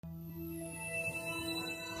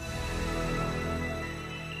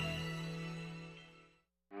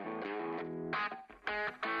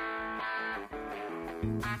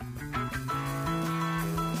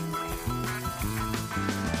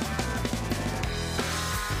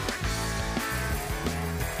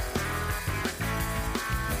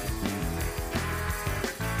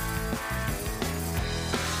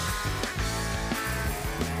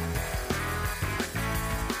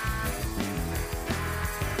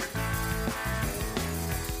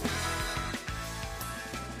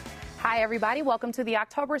Hi, everybody. Welcome to the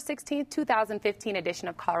October 16th, 2015 edition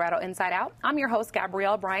of Colorado Inside Out. I'm your host,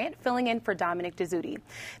 Gabrielle Bryant, filling in for Dominic Dezzutti.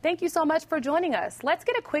 Thank you so much for joining us. Let's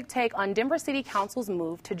get a quick take on Denver City Council's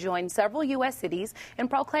move to join several U.S. cities in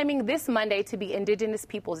proclaiming this Monday to be Indigenous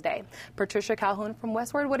Peoples Day. Patricia Calhoun from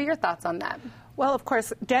Westward, what are your thoughts on that? Well, of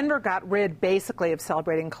course, Denver got rid basically of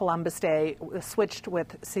celebrating Columbus Day, switched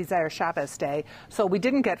with Cesar Chavez Day, so we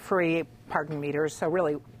didn't get free parking meters. So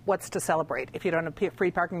really, what's to celebrate if you don't have free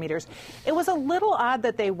parking meters? It was a little odd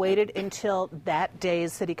that they waited until that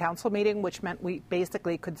day's city council meeting, which meant we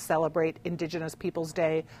basically could celebrate Indigenous Peoples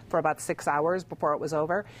Day for about 6 hours before it was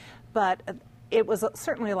over. But it was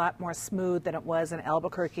certainly a lot more smooth than it was in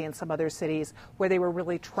Albuquerque and some other cities where they were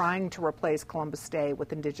really trying to replace Columbus Day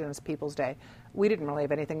with Indigenous Peoples Day. We didn't really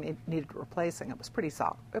have anything needed replacing. It was pretty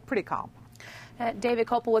calm. David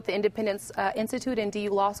Kopel with the Independence Institute and DU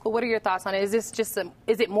Law School. What are your thoughts on it? Is this just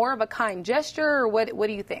is it more of a kind gesture, or what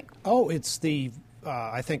do you think? Oh, it's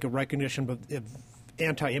I think, a recognition of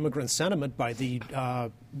anti-immigrant sentiment by the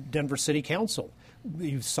Denver City Council.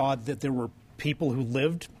 You saw that there were people who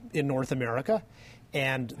lived in North America,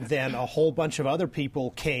 and then a whole bunch of other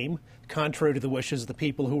people came, contrary to the wishes of the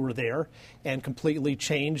people who were there, and completely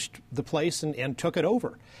changed the place and took it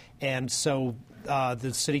over. And so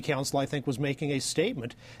the city council, I think, was making a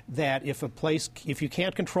statement that if you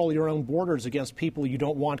can't control your own borders against people you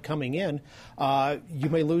don't want coming in, you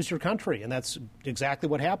may lose your country. And that's exactly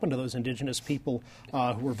what happened to those indigenous people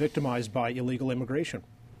who were victimized by illegal immigration.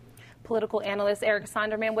 Political analyst Eric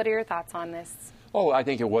Sonderman, what are your thoughts on this? Oh, I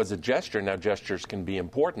think it was a gesture. Now, gestures can be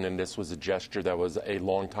important, and this was a gesture that was a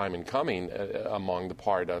long time in coming among the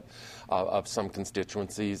part of some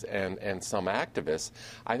constituencies and some activists.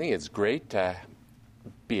 I think it's great to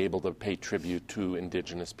be able to pay tribute to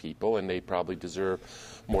Indigenous people, and they probably deserve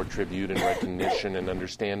more tribute and recognition and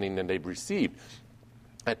understanding than they've received.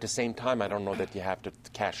 At the same time, I don't know that you have to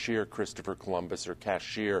cashier Christopher Columbus or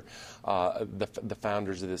cashier the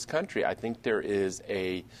founders of this country. I think there is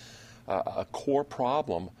a core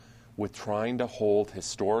problem with trying to hold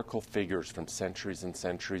historical figures from centuries and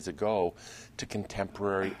centuries ago to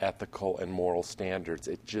contemporary ethical and moral standards.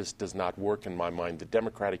 It just does not work in my mind. The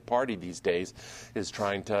Democratic Party these days is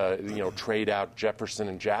trying to, trade out Jefferson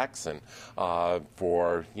and Jackson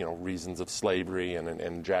for, reasons of slavery and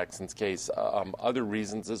in Jackson's case, other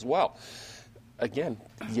reasons as well. Again,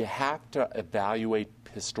 you have to evaluate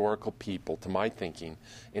historical people, to my thinking,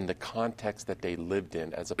 in the context that they lived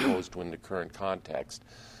in as opposed to in the current context.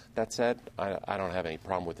 That said, I don't have any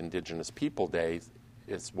problem with Indigenous People Day.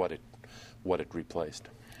 It's what it replaced.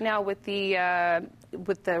 Now, with the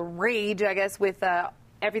rage, I guess, with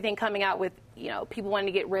everything coming out with, people wanting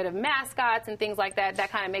to get rid of mascots and things like that,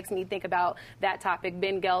 that kind of makes me think about that topic.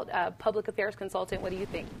 Ben Gelt, public affairs consultant, what do you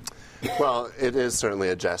think? Well, it is certainly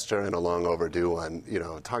a gesture and a long overdue one.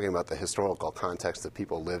 Talking about the historical context that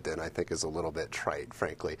people lived in, I think, is a little bit trite,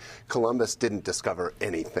 frankly. Columbus didn't discover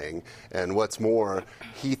anything, and what's more,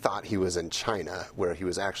 he thought he was in China, where he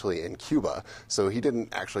was actually in Cuba, so he didn't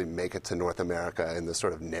actually make it to North America in the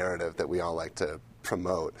sort of narrative that we all like to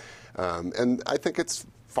promote. And I think it's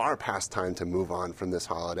far past time to move on from this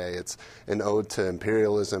holiday. It's an ode to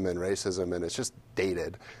imperialism and racism, and it's just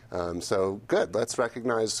dated. So good. Let's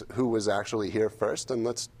recognize who was actually here first, and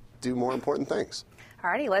let's do more important things.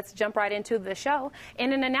 Alrighty, let's jump right into the show.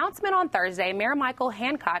 In an announcement on Thursday, Mayor Michael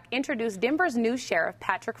Hancock introduced Denver's new sheriff,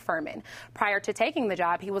 Patrick Furman. Prior to taking the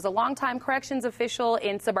job, he was a longtime corrections official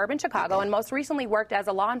in suburban Chicago and most recently worked as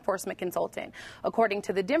a law enforcement consultant. According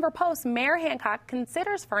to the Denver Post, Mayor Hancock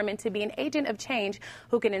considers Furman to be an agent of change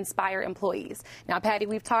who can inspire employees. Now, Patty,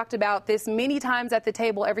 we've talked about this many times at the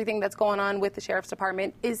table, everything that's going on with the sheriff's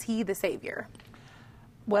department. Is he the savior?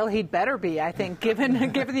 Well, he'd better be, I think, given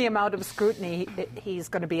the amount of scrutiny he's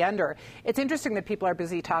going to be under. It's interesting that people are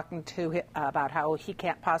busy talking about how he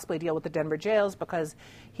can't possibly deal with the Denver jails because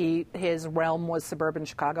his realm was suburban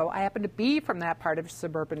Chicago. I happen to be from that part of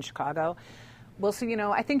suburban Chicago. Well, so,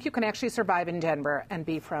 I think you can actually survive in Denver and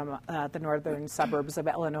be from the northern suburbs of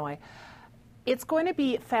Illinois. It's going to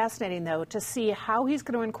be fascinating, though, to see how he's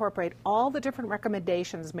going to incorporate all the different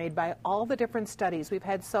recommendations made by all the different studies. We've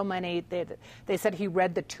had so many. They said he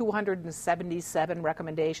read the 277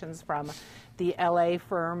 recommendations from the LA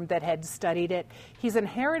firm that had studied it. He's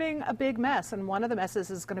inheriting a big mess, and one of the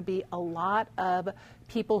messes is going to be a lot of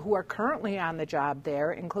people who are currently on the job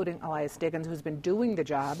there, including Elias Diggins, who's been doing the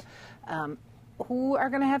job, who are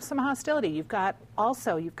going to have some hostility. You've got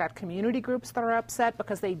community groups that are upset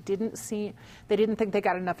because they didn't think they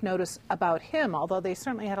got enough notice about him, although they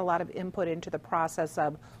certainly had a lot of input into the process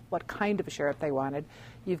of what kind of sheriff they wanted.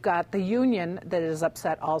 You've got the union that is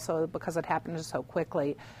upset also because it happened so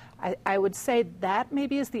quickly. I would say that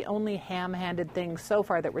maybe is the only ham-handed thing so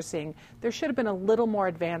far that we're seeing. There should have been a little more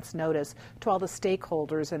advance notice to all the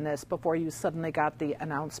stakeholders in this before you suddenly got the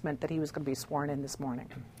announcement that he was going to be sworn in this morning.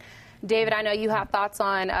 David, I know you have thoughts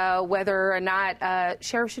on whether or not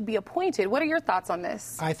sheriff should be appointed. What are your thoughts on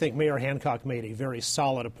this? I think Mayor Hancock made a very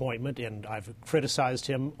solid appointment, and I've criticized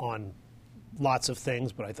him on lots of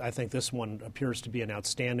things, but I think this one appears to be an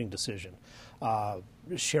outstanding decision.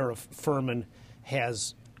 Sheriff Furman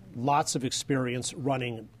has lots of experience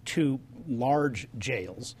running two large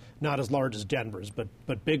jails, not as large as Denver's,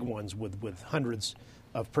 but big ones with hundreds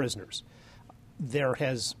of prisoners. There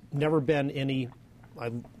has never been any,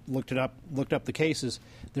 I looked up the cases,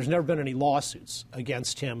 there's never been any lawsuits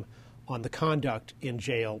against him on the conduct in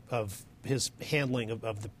jail of his handling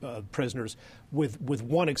of the prisoners, with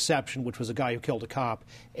one exception, which was a guy who killed a cop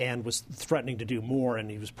and was threatening to do more,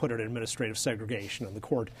 and he was put in administrative segregation. And the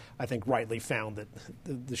court, I think, rightly found that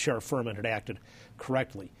the Sheriff Furman had acted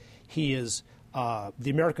correctly. He is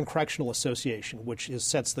the American Correctional Association, which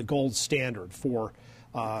sets the gold standard for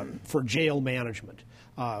jail management.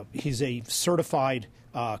 He's a certified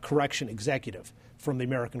correction executive from the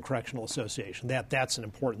American Correctional Association. That's an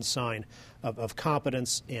important sign of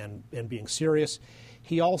competence and being serious.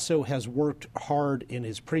 He also has worked hard in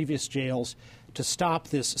his previous jails to stop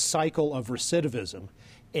this cycle of recidivism,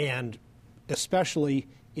 and especially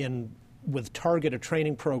with targeted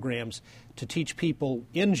training programs to teach people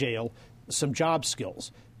in jail some job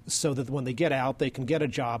skills, so that when they get out, they can get a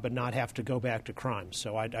job and not have to go back to crime.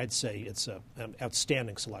 So I'd say it's an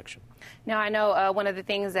outstanding selection. Now, I know one of the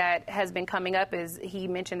things that has been coming up is he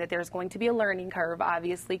mentioned that there's going to be a learning curve,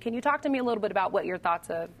 obviously. Can you talk to me a little bit about what your thoughts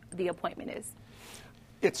of the appointment is?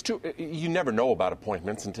 You never know about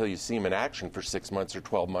appointments until you see them in action for 6 months or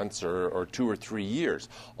 12 months or 2 or 3 years.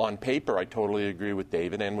 On paper, I totally agree with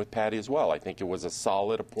David and with Patty as well. I think it was a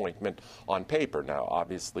solid appointment on paper. Now,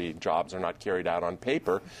 obviously, jobs are not carried out on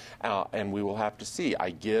paper, and we will have to see.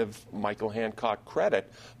 I give Michael Hancock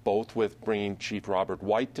credit, both with bringing Chief Robert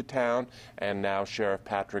White to town and now Sheriff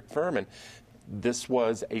Patrick Furman. This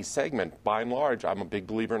was a segment. By and large, I'm a big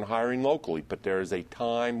believer in hiring locally, but there is a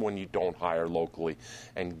time when you don't hire locally.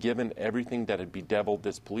 And given everything that had bedeviled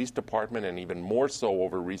this police department, and even more so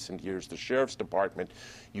over recent years, the sheriff's department,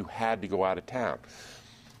 you had to go out of town.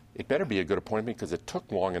 It better be a good appointment because it took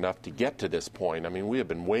long enough to get to this point. I mean, we have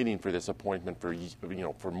been waiting for this appointment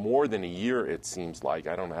for more than a year, it seems like.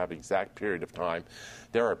 I don't have an exact period of time.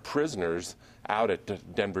 There are prisoners out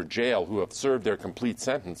at Denver jail who have served their complete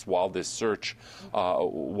sentence while this search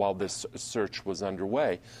was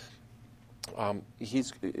underway.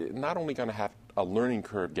 He's not only going to have a learning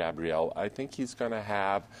curve, Gabrielle, I think he's going to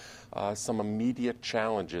have some immediate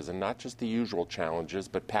challenges, and not just the usual challenges,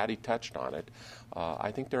 but Patty touched on it.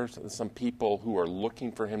 I think there's some people who are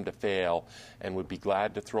looking for him to fail and would be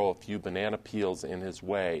glad to throw a few banana peels in his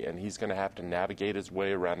way, and he's going to have to navigate his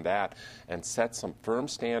way around that and set some firm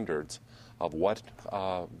standards of what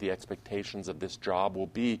the expectations of this job will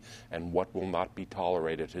be and what will not be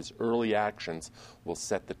tolerated. His early actions will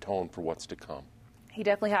set the tone for what's to come. He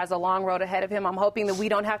definitely has a long road ahead of him. I'm hoping that we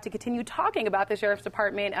don't have to continue talking about the Sheriff's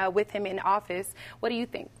Department with him in office. What do you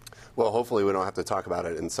think? Well, hopefully we don't have to talk about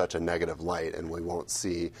it in such a negative light, and we won't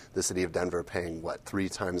see the city of Denver paying, 3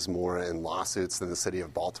 times more in lawsuits than the city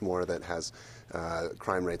of Baltimore that has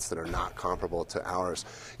crime rates that are not comparable to ours.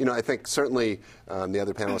 I think certainly the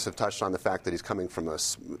other panelists have touched on the fact that he's coming from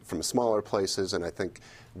smaller places, and I think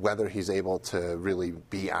whether he's able to really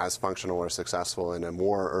be as functional or successful in a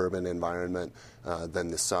more urban environment than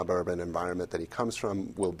the suburban environment that he comes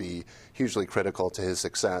from will be hugely critical to his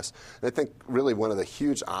success. And I think really one of the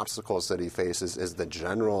huge obstacles that he faces is the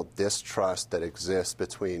general distrust that exists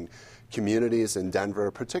between communities in Denver,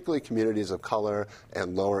 particularly communities of color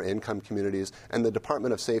and lower income communities, and the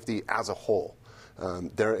Department of Safety as a whole.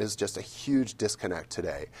 There is just a huge disconnect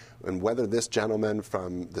today. And whether this gentleman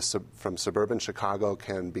from suburban Chicago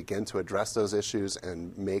can begin to address those issues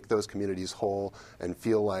and make those communities whole and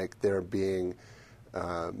feel like they're being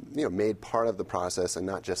made part of the process and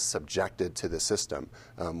not just subjected to the system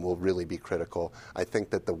will really be critical. I think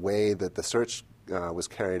that the way that the search was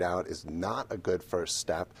carried out is not a good first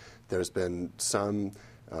step. There's been some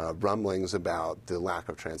rumblings about the lack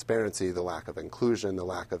of transparency, the lack of inclusion, the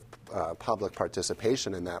lack of public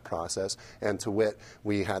participation in that process, and to wit,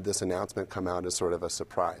 we had this announcement come out as sort of a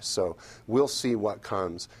surprise. So we'll see what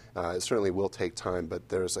comes. It certainly will take time, but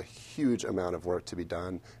there's a huge amount of work to be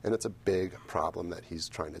done, and it's a big problem that he's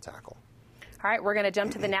trying to tackle. All right, we're going to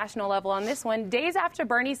jump to the national level on this one. Days after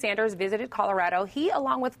Bernie Sanders visited Colorado, he,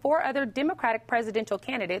 along with 4 other Democratic presidential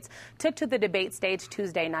candidates, took to the debate stage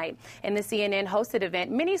Tuesday night. In the CNN-hosted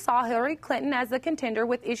event, many saw Hillary Clinton as the contender,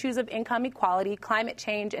 with issues of income equality, climate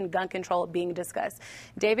change, and gun control being discussed.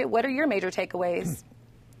 David, what are your major takeaways?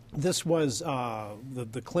 This was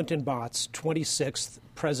the Clinton bots' 26th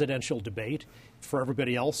presidential debate. For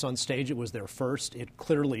everybody else on stage, it was their first. It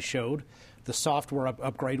clearly showed. The software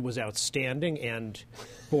upgrade was outstanding, and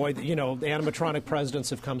boy, the animatronic presidents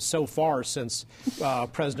have come so far since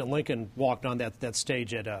President Lincoln walked on that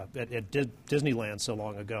stage at Disneyland so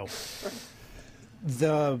long ago.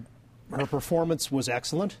 Her performance was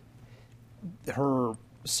excellent. Her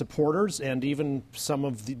supporters and even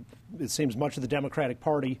it seems much of the Democratic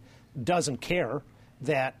Party doesn't care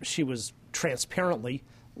that she was transparently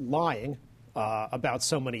lying about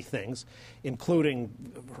so many things, including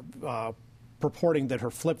purporting that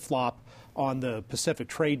her flip-flop on the Pacific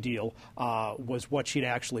trade deal was what she'd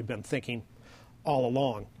actually been thinking all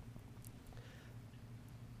along.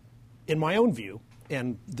 In my own view,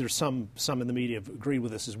 and there's some in the media have agreed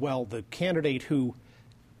with this as well, the candidate who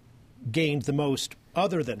gained the most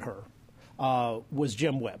other than her was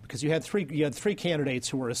Jim Webb, because you had three candidates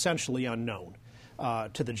who were essentially unknown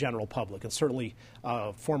to the general public, and certainly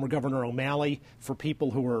former Governor O'Malley, for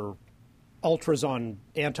people who are ultras on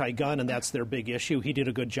anti-gun, and that's their big issue. He did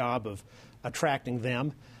a good job of attracting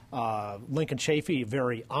them. Lincoln Chafee, a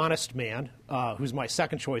very honest man, who's my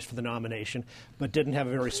second choice for the nomination, but didn't have a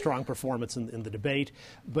very strong performance in the debate.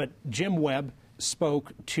 But Jim Webb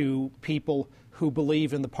spoke to people who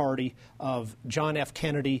believe in the party of John F.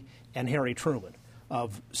 Kennedy and Harry Truman,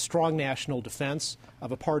 of strong national defense,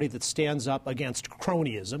 of a party that stands up against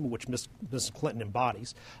cronyism, which Mrs. Clinton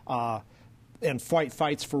embodies, and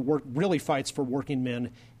fights for working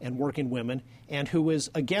men and working women, and who is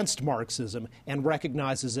against Marxism and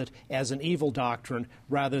recognizes it as an evil doctrine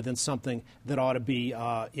rather than something that ought to be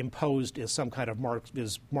imposed as some kind of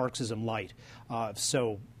Marxism light.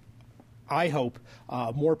 So I hope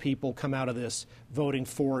more people come out of this voting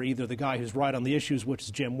for either the guy who's right on the issues, which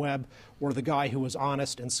is Jim Webb, or the guy who is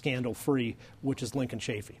honest and scandal-free, which is Lincoln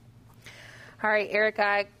Chafee. All right,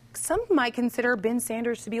 Eric, some might consider Ben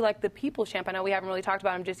Sanders to be like the people's champ. I know we haven't really talked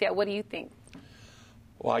about him just yet. What do you think?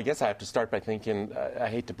 Well, I guess I have to start by thinking, I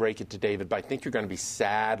hate to break it to David, but I think you're going to be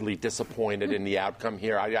sadly disappointed in the outcome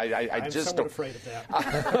here. I'm somewhat afraid of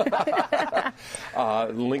that.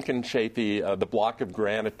 Lincoln Chafee, the block of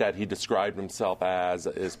granite that he described himself as,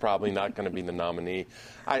 is probably not going to be the nominee.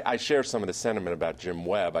 I share some of the sentiment about Jim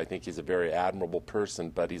Webb. I think he's a very admirable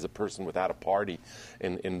person, but he's a person without a party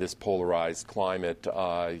in this polarized climate.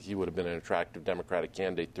 He would have been an attractive Democratic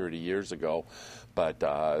candidate 30 years ago, but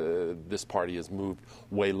this party has moved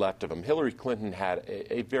way left of him. Hillary Clinton had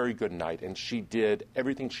a very good night, and she did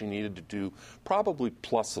everything she needed to do, probably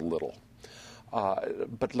plus a little.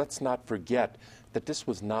 But let's not forget that this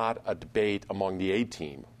was not a debate among the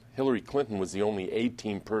A-team. Hillary Clinton was the only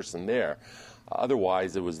A-team person there.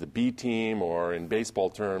 Otherwise, it was the B team, or in baseball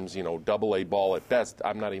terms, double A ball at best.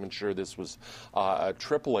 I'm not even sure this was a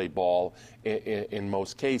triple A ball in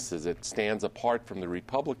most cases. It stands apart from the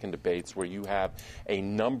Republican debates where you have a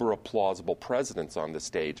number of plausible presidents on the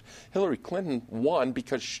stage. Hillary Clinton won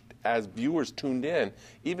because, as viewers tuned in,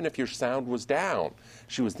 even if your sound was down,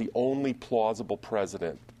 she was the only plausible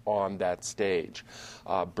president on that stage.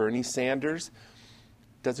 Bernie Sanders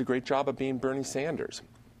does a great job of being Bernie Sanders.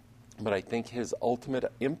 But I think his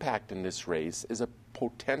ultimate impact in this race is a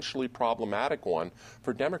potentially problematic one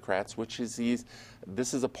for Democrats, which is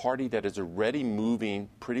this is a party that is already moving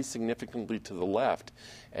pretty significantly to the left,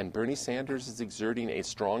 and Bernie Sanders is exerting a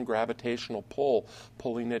strong gravitational pull,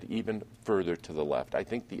 pulling it even further to the left. I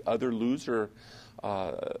think the other loser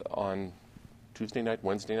on Tuesday night,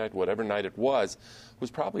 Wednesday night, whatever night it was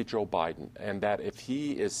probably Joe Biden, and that if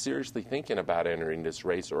he is seriously thinking about entering this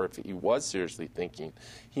race, or if he was seriously thinking,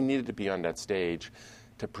 he needed to be on that stage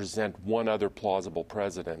to present one other plausible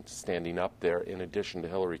president standing up there in addition to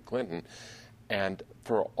Hillary Clinton. And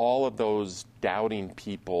for all of those doubting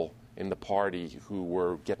people in the party who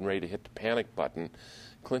were getting ready to hit the panic button,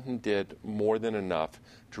 Clinton did more than enough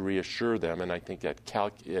to reassure them, and I think that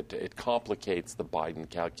it complicates the Biden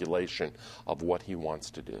calculation of what he wants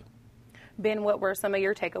to do. Ben, what were some of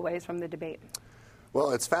your takeaways from the debate?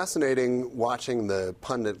 Well, it's fascinating watching the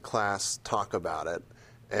pundit class talk about it.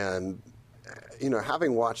 And,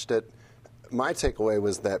 having watched it, my takeaway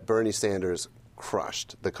was that Bernie Sanders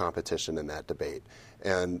crushed the competition in that debate.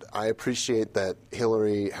 And I appreciate that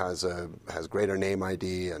Hillary has greater name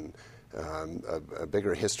ID and a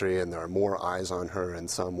bigger history, and there are more eyes on her in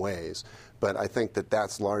some ways. But I think that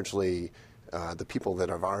that's largely the people that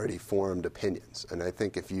have already formed opinions. And I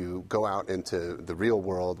think if you go out into the real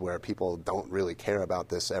world where people don't really care about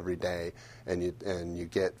this every day, and you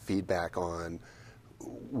get feedback on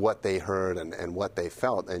what they heard and what they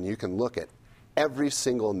felt, and you can look at every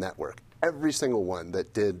single network, every single one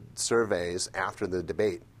that did surveys after the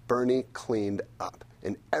debate, Bernie cleaned up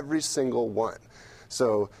in every single one.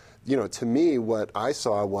 So, to me, what I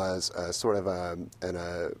saw was a sort of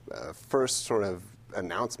a first sort of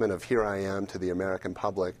announcement of here I am to the American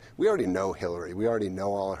public. We already know Hillary. We already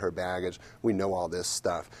know all of her baggage. We know all this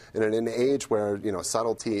stuff. And in an age where,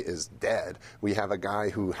 subtlety is dead, we have a guy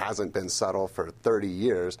who hasn't been subtle for 30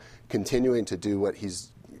 years continuing to do what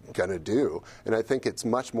he's going to do. And I think it's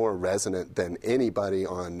much more resonant than anybody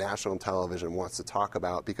on national television wants to talk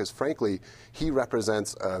about, because frankly, he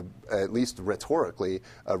represents, at least rhetorically,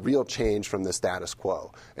 a real change from the status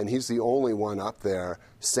quo. And he's the only one up there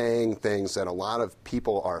saying things that a lot of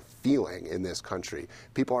people are feeling in this country.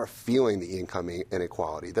 People are feeling the income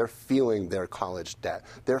inequality. They're feeling their college debt.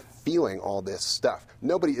 They're feeling all this stuff.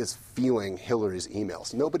 Nobody is feeling Hillary's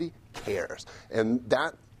emails. Nobody cares. And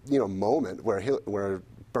that, moment where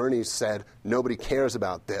Bernie said, nobody cares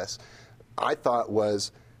about this, I thought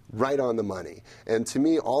was right on the money. And to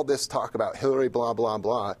me, all this talk about Hillary, blah, blah,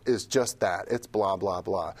 blah, is just that. It's blah, blah,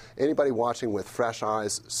 blah. Anybody watching with fresh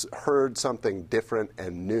eyes heard something different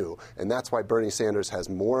and new. And that's why Bernie Sanders has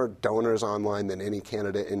more donors online than any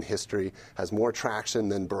candidate in history, has more traction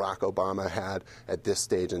than Barack Obama had at this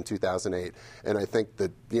stage in 2008. And I think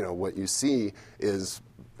that, what you see is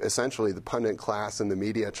essentially the pundit class and the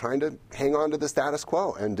media trying to hang on to the status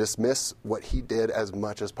quo and dismiss what he did as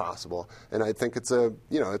much as possible. And I think it's a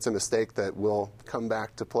mistake that will come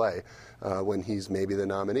back to play when he's maybe the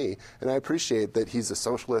nominee. And I appreciate that he's a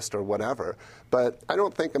socialist or whatever, but I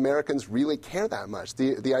don't think Americans really care that much.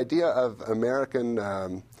 The idea of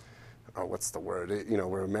American what's the word?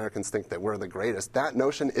 Where Americans think that we're the greatest. That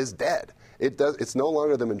notion is dead. It's no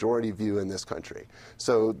longer the majority view in this country.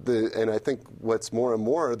 So and I think what's more and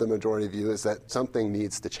more the majority view is that something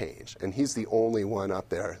needs to change, and he's the only one up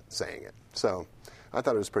there saying it. So I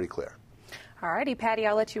thought it was pretty clear. All righty, Patty,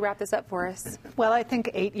 I'll let you wrap this up for us. Well, I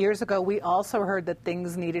think 8 years ago, we also heard that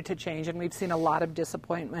things needed to change, and we've seen a lot of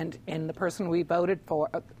disappointment in the person we voted for,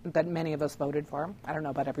 that many of us voted for. I don't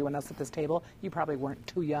know about everyone else at this table. You probably weren't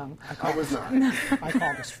too young. I was not. I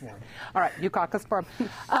caucused for him. All right, you caucused for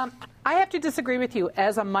him. I have to disagree with you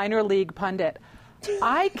as a minor league pundit.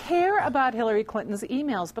 I care about Hillary Clinton's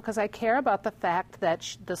emails because I care about the fact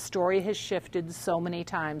that the story has shifted so many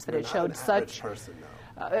times, that it showed such... person, no.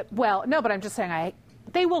 Well, no, but I'm just saying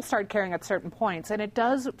they will start caring at certain points. And it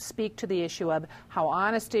does speak to the issue of how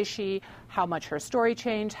honest is she, how much her story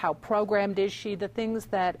changed, how programmed is she, the things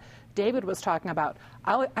that David was talking about.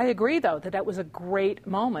 I agree, though, that was a great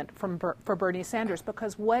moment for Bernie Sanders,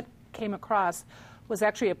 because what came across was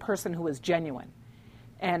actually a person who was genuine.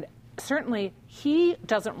 And certainly, he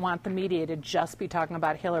doesn't want the media to just be talking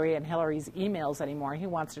about Hillary and Hillary's emails anymore. He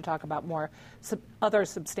wants to talk about more other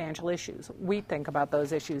substantial issues. We think about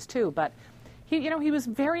those issues, too. But he was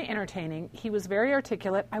very entertaining. He was very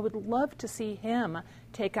articulate. I would love to see him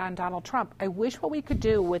take on Donald Trump. I wish what we could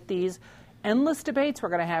do with these endless debates we're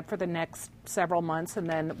going to have for the next several months, and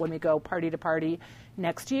then when we go party to party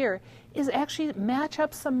next year, is actually match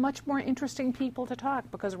up some much more interesting people to talk.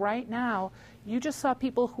 Because right now, you just saw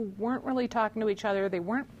people who weren't really talking to each other. They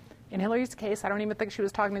weren't, in Hillary's case, I don't even think she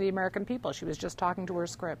was talking to the American people. She was just talking to her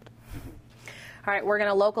script. All right, we're going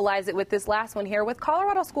to localize it with this last one here. With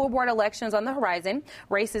Colorado school board elections on the horizon,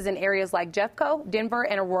 races in areas like Jeffco, Denver,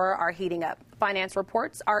 and Aurora are heating up. Finance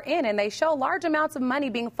reports are in, and they show large amounts of money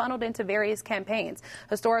being funneled into various campaigns.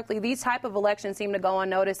 Historically, these type of elections seem to go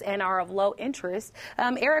unnoticed and are of low interest.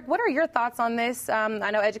 Eric, what are your thoughts on this? I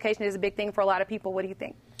know education is a big thing for a lot of people. What do you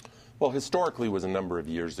think? Well, historically was a number of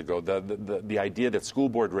years ago. The idea that school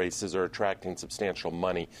board races are attracting substantial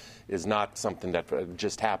money is not something that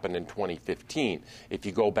just happened in 2015. If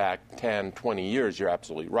you go back 10, 20 years, you're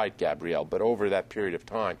absolutely right, Gabrielle. But over that period of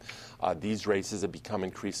time, these races have become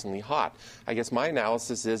increasingly hot. I guess my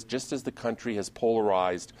analysis is just as the country has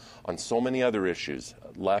polarized on so many other issues,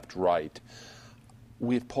 left, right,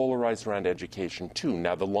 we've polarized around education, too.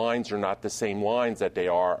 Now, the lines are not the same lines that they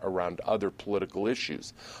are around other political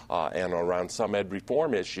issues. And around some ed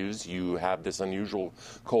reform issues, you have this unusual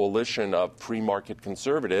coalition of free market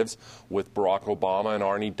conservatives with Barack Obama and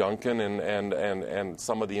Arne Duncan and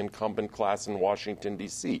some of the incumbent class in Washington,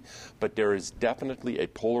 D.C. But there is definitely a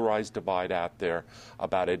polarized divide out there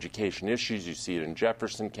about education issues. You see it in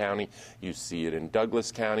Jefferson County, you see it in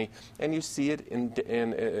Douglas County, and you see it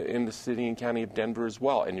in the city and county of Denver as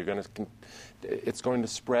well, and it's going to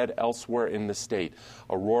spread elsewhere in the state.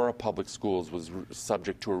 Aurora Public Schools was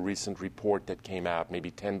subject to a recent report that came out maybe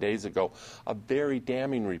 10 days ago, a very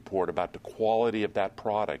damning report about the quality of that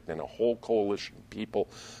product, and a whole coalition of people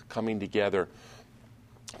coming together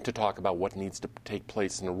to talk about what needs to take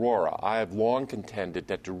place in Aurora. I have long contended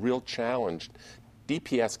that the real challenge,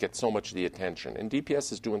 DPS gets so much of the attention, and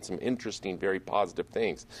DPS is doing some interesting, very positive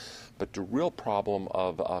things. But the real problem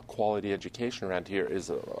of quality education around here is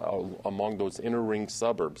among those inner ring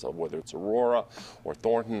suburbs, of whether it's Aurora or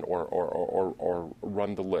Thornton or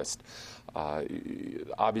run the list.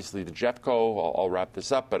 Obviously, the Jeffco, I'll wrap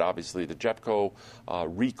this up, but obviously the Jeffco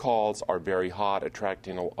recalls are very hot,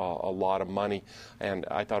 attracting a lot of money. And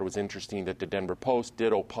I thought it was interesting that the Denver Post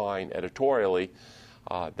did opine editorially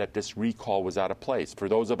that this recall was out of place. For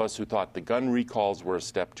those of us who thought the gun recalls were a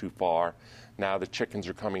step too far, now the chickens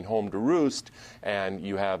are coming home to roost, and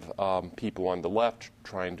you have people on the left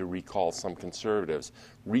trying to recall some conservatives.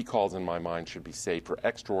 Recalls, in my mind, should be saved for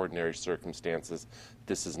extraordinary circumstances.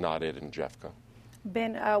 This is not it in Jeffco.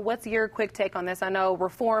 Ben, what's your quick take on this? I know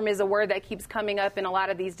reform is a word that keeps coming up in a lot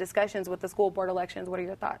of these discussions with the school board elections. What are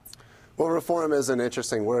your thoughts? Well, reform is an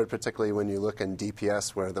interesting word, particularly when you look in DPS,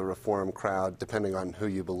 where the reform crowd, depending on who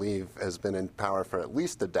you believe, has been in power for at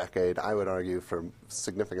least a decade. I would argue for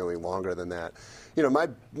significantly longer than that. You know,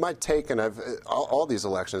 my take, and all these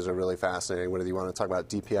elections are really fascinating, whether you want to talk about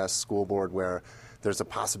DPS, school board, where there's a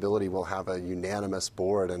possibility we'll have a unanimous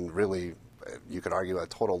board, and really, you could argue a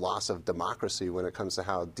total loss of democracy when it comes to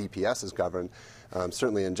how DPS is governed.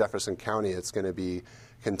 Certainly in Jefferson County, it's going to be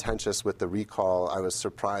contentious with the recall. I was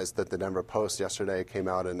surprised that the Denver Post yesterday came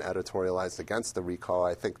out and editorialized against the recall.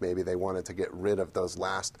 I think maybe they wanted to get rid of those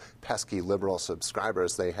last pesky liberal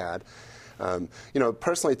subscribers they had. You know,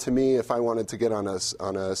 personally, to me, if I wanted to get on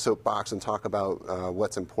a soapbox and talk about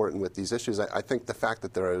what's important with these issues, I think the fact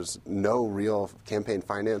that there is no real campaign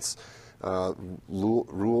finance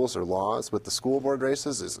rules or laws with the school board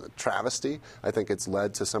races is a travesty. I think it's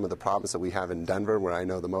led to some of the problems that we have in Denver, where I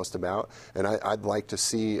know the most about, and I'd like to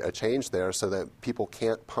see a change there so that people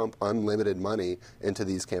can't pump unlimited money into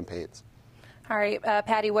these campaigns. All right,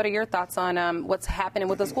 Patty, what are your thoughts on what's happening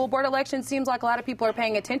with the school board election? Seems like a lot of people are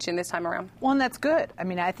paying attention this time around. Well, and that's good. I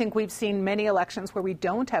mean, I think we've seen many elections where we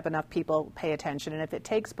don't have enough people pay attention, and if it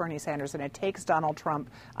takes Bernie Sanders and it takes Donald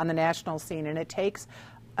Trump on the national scene and it takes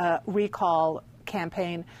recall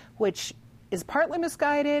campaign, which is partly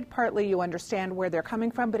misguided, partly you understand where they're coming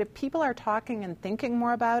from. But if people are talking and thinking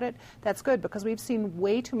more about it, that's good, because we've seen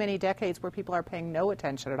way too many decades where people are paying no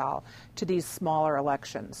attention at all to these smaller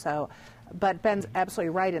elections. So, but Ben's absolutely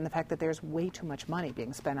right in the fact that there's way too much money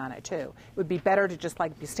being spent on it, too. It would be better to just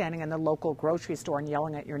be standing in the local grocery store and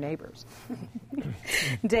yelling at your neighbors.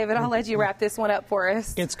 David, I'll let you wrap this one up for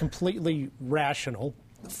us. It's completely rational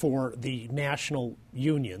for the national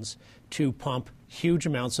unions to pump huge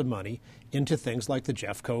amounts of money into things like the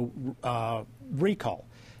Jeffco recall.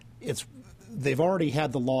 They've already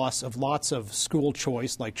had the loss of lots of school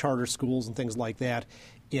choice, like charter schools and things like that,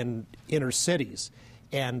 in inner cities.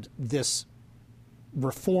 And this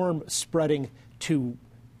reform spreading to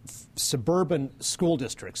suburban school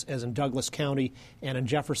districts, as in Douglas County and in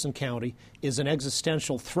Jefferson County, is an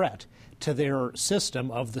existential threat to their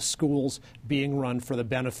system of the schools being run for the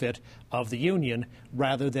benefit of the union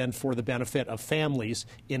rather than for the benefit of families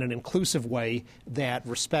in an inclusive way that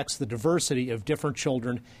respects the diversity of different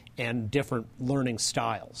children and different learning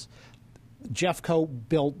styles. Jeffco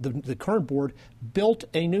built, the current board built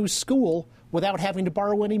a new school without having to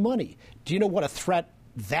borrow any money. Do you know what a threat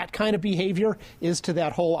that kind of behavior is to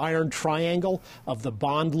that whole iron triangle of the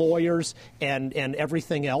bond lawyers and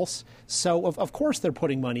everything else? So, of course, they're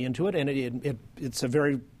putting money into it, and it's a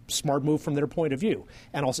very smart move from their point of view.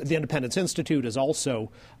 And also, the Independence Institute is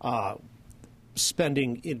also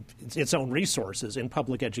spending its own resources in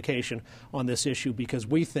public education on this issue, because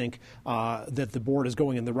we think that the board is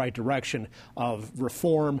going in the right direction of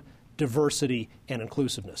reform, diversity, and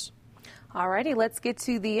inclusiveness. All righty, let's get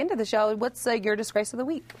to the end of the show. What's your disgrace of the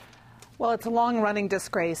week? Well, it's a long-running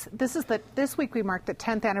disgrace. This week we marked the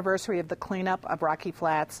 10th anniversary of the cleanup of Rocky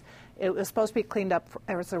Flats. It was supposed to be cleaned up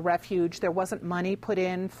as a refuge. There wasn't money put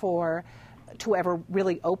in to ever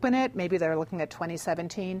really open it. Maybe they're looking at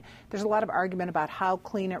 2017. There's a lot of argument about how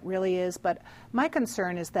clean it really is, but my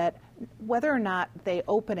concern is that whether or not they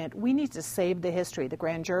open it, we need to save the history. The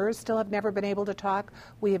grand jurors still have never been able to talk.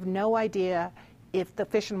 We have no idea if the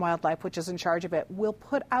Fish and Wildlife, which is in charge of it, will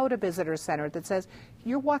put out a visitor center that says,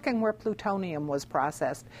 you're walking where plutonium was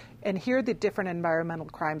processed, and here are the different environmental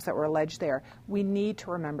crimes that were alleged there. We need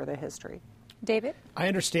to remember the history. David? I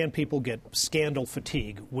understand people get scandal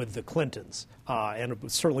fatigue with the Clintons, and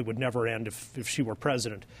it certainly would never end if she were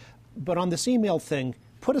president. But on this email thing,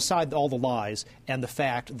 put aside all the lies and the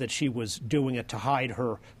fact that she was doing it to hide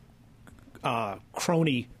her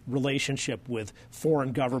crony relationship with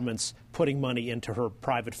foreign governments putting money into her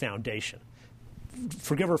private foundation.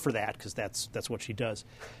 Forgive her for that, because that's what she does.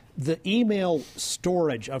 The email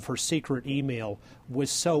storage of her secret email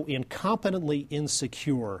was so incompetently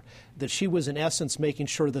insecure that she was in essence making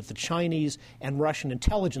sure that the Chinese and Russian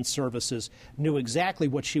intelligence services knew exactly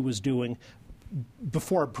what she was doing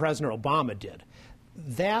before President Obama did.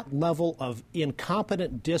 That level of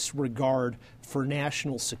incompetent disregard for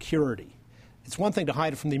national security, it's one thing to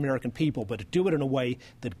hide it from the American people, but to do it in a way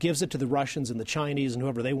that gives it to the Russians and the Chinese and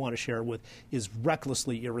whoever they want to share it with is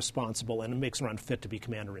recklessly irresponsible, and it makes her unfit to be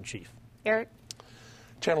commander-in-chief. Eric?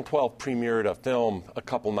 Channel 12 premiered a film a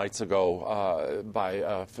couple nights ago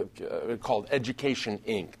called Education,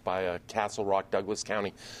 Inc. by a Castle Rock, Douglas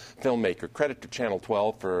County filmmaker. Credit to Channel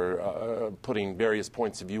 12 for putting various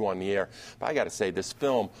points of view on the air. But I got to say, this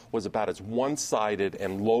film was about as one-sided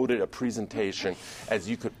and loaded a presentation as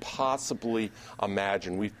you could possibly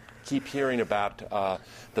imagine. We keep hearing about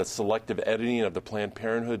the selective editing of the Planned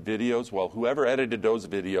Parenthood videos. Well, whoever edited those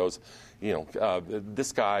videos,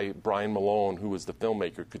 this guy, Brian Malone, who was the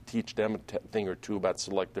filmmaker, could teach them a thing or two about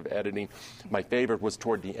selective editing. My favorite was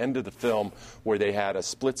toward the end of the film, where they had a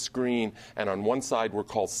split screen, and on one side were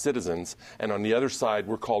called citizens, and on the other side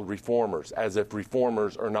were called reformers, as if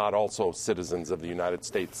reformers are not also citizens of the United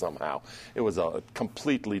States somehow. It was a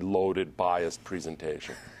completely loaded, biased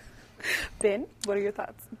presentation. Ben, what are your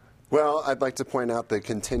thoughts? Well, I'd like to point out the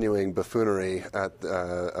continuing buffoonery of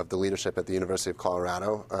the leadership at the University of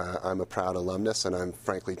Colorado. I'm a proud alumnus, and I'm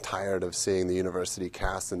frankly tired of seeing the university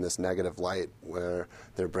cast in this negative light, where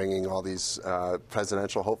they're bringing all these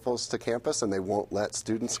presidential hopefuls to campus and they won't let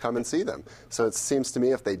students come and see them. So it seems to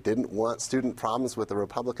me if they didn't want student problems with the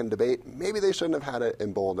Republican debate, maybe they shouldn't have had it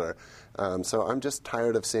in Boulder. So I'm just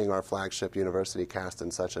tired of seeing our flagship university cast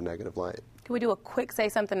in such a negative light. Can we do a quick say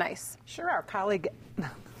something nice? Sure, our colleague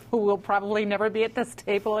who will probably never be at this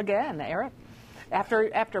table again, Eric,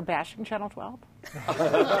 after bashing Channel 12.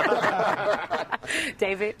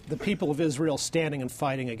 David? The people of Israel standing and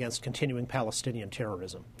fighting against continuing Palestinian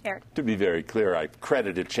terrorism. Eric? To be very clear, I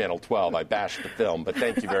credited Channel 12. I bashed the film, but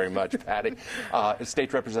thank you very much, Patty.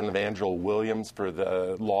 State Representative Angela Williams for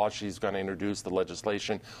the law she's going to introduce, the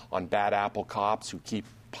legislation on bad apple cops who keep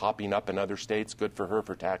popping up in other states. Good for her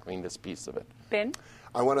for tackling this piece of it. Ben?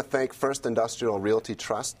 I want to thank First Industrial Realty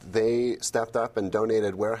Trust. They stepped up and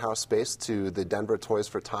donated warehouse space to the Denver Toys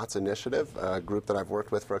for Tots initiative, a group that I've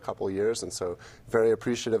worked with for a couple of years, and so very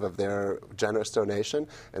appreciative of their generous donation.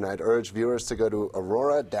 And I'd urge viewers to go to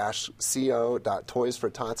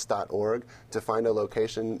aurora-co.toysfortots.org to find a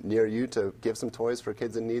location near you to give some toys for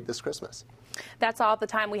kids in need this Christmas. That's all the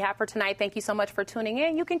time we have for tonight. Thank you so much for tuning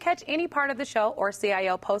in. You can catch any part of the show or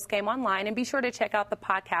CIO postgame online, and be sure to check out the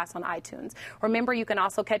podcast on iTunes. Remember, you can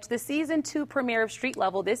also catch the Season 2 premiere of Street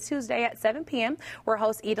Level this Tuesday at 7 p.m., where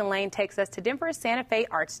host Eden Lane takes us to Denver's Santa Fe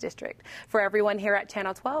Arts District. For everyone here at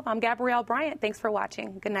Channel 12, I'm Gabrielle Bryant. Thanks for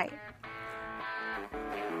watching. Good night.